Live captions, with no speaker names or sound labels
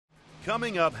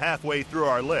Coming up halfway through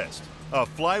our list, a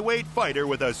flyweight fighter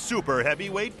with a super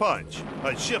heavyweight punch.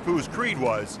 A ship whose creed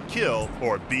was kill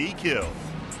or be killed.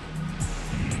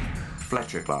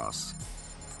 Fletcher Class.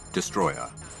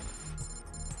 Destroyer.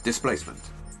 Displacement.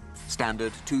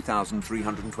 Standard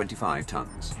 2,325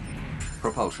 tons.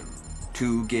 Propulsion.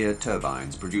 2 geared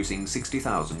turbines producing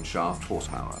 60,000 shaft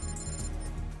horsepower.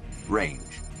 Range.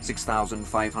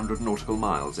 6,500 nautical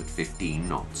miles at 15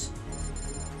 knots.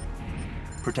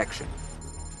 Protection.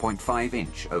 0.5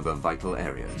 inch over vital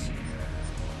areas.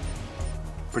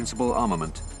 Principal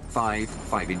armament, 5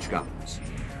 5-inch guns.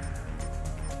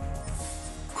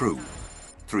 Crew,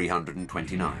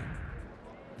 329.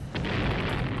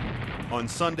 On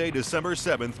Sunday, December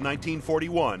 7th,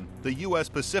 1941, the U.S.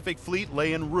 Pacific Fleet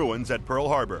lay in ruins at Pearl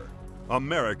Harbor.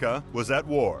 America was at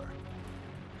war.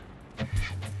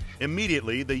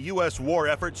 Immediately, the U.S. war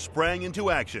effort sprang into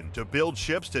action to build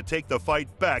ships to take the fight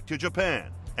back to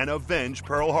Japan and avenge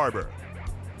Pearl Harbor.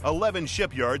 11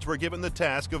 shipyards were given the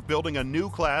task of building a new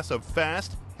class of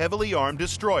fast, heavily armed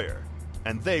destroyer,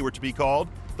 and they were to be called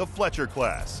the Fletcher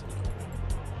Class.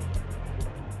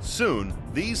 Soon,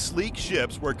 these sleek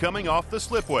ships were coming off the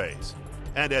slipways,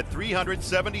 and at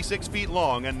 376 feet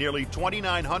long and nearly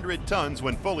 2,900 tons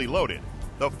when fully loaded,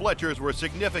 the Fletchers were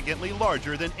significantly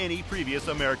larger than any previous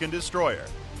American destroyer.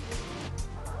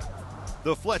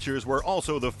 The Fletchers were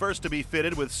also the first to be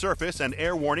fitted with surface and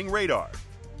air warning radar.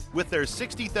 With their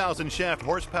 60,000 shaft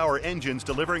horsepower engines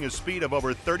delivering a speed of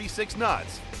over 36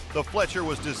 knots, the Fletcher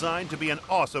was designed to be an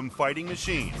awesome fighting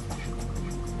machine.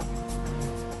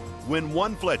 When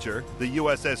one Fletcher, the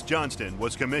USS Johnston,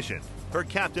 was commissioned, her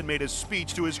captain made a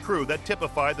speech to his crew that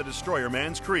typified the destroyer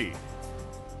man's creed.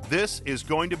 "This is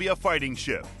going to be a fighting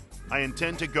ship. I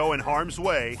intend to go in harm's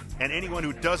way, and anyone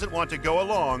who doesn't want to go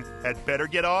along had better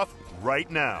get off right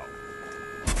now."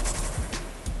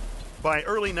 By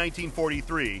early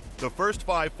 1943, the first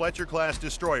 5 Fletcher-class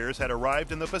destroyers had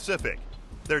arrived in the Pacific.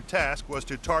 Their task was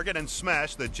to target and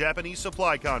smash the Japanese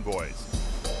supply convoys.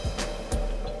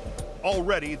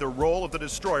 Already, the role of the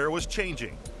destroyer was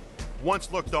changing.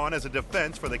 Once looked on as a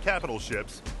defense for the capital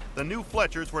ships, the new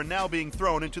Fletchers were now being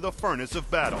thrown into the furnace of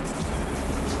battle.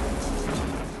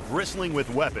 Bristling with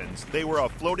weapons, they were a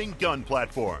floating gun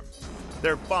platform.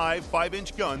 Their 5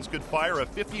 5-inch guns could fire a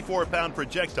 54-pound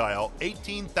projectile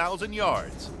 18,000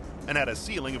 yards and had a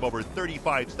ceiling of over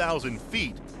 35,000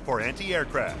 feet for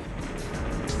anti-aircraft.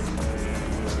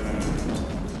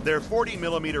 Their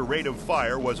 40-millimeter rate of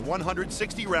fire was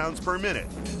 160 rounds per minute,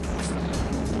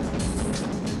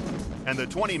 and the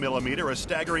 20-millimeter a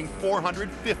staggering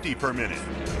 450 per minute.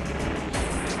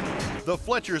 The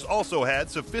Fletchers also had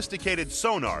sophisticated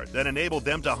sonar that enabled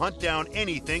them to hunt down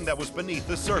anything that was beneath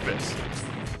the surface.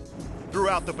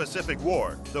 Throughout the Pacific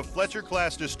War, the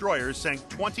Fletcher-class destroyers sank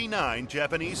 29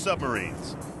 Japanese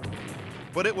submarines.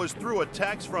 But it was through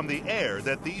attacks from the air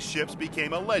that these ships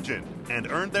became a legend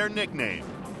and earned their nickname,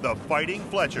 the Fighting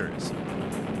Fletchers.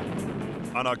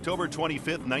 On October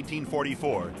 25,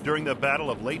 1944, during the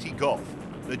Battle of Leyte Gulf,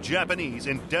 the Japanese,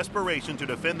 in desperation to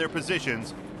defend their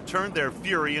positions, turned their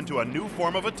fury into a new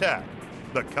form of attack,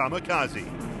 the kamikaze.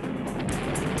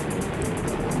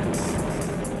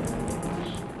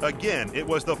 Again, it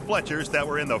was the Fletchers that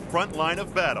were in the front line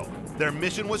of battle. Their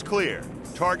mission was clear: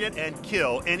 target and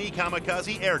kill any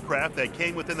kamikaze aircraft that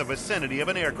came within the vicinity of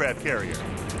an aircraft carrier.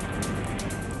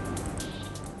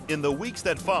 In the weeks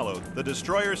that followed, the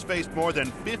destroyers faced more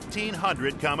than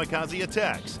 1,500 kamikaze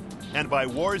attacks, and by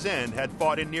war's end had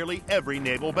fought in nearly every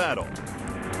naval battle.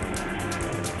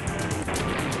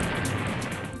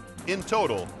 In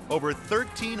total, over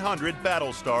 1,300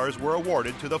 battle stars were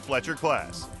awarded to the Fletcher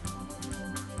class.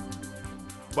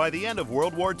 By the end of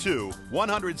World War II,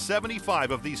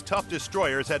 175 of these tough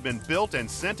destroyers had been built and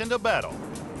sent into battle,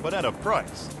 but at a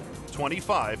price.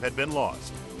 25 had been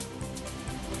lost.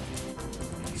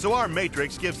 So our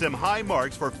matrix gives them high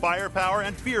marks for firepower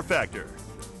and fear factor.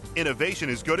 Innovation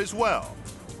is good as well.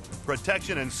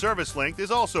 Protection and service length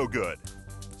is also good.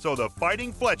 So the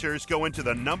Fighting Fletchers go into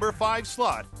the number 5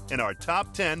 slot in our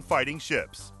top 10 fighting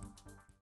ships.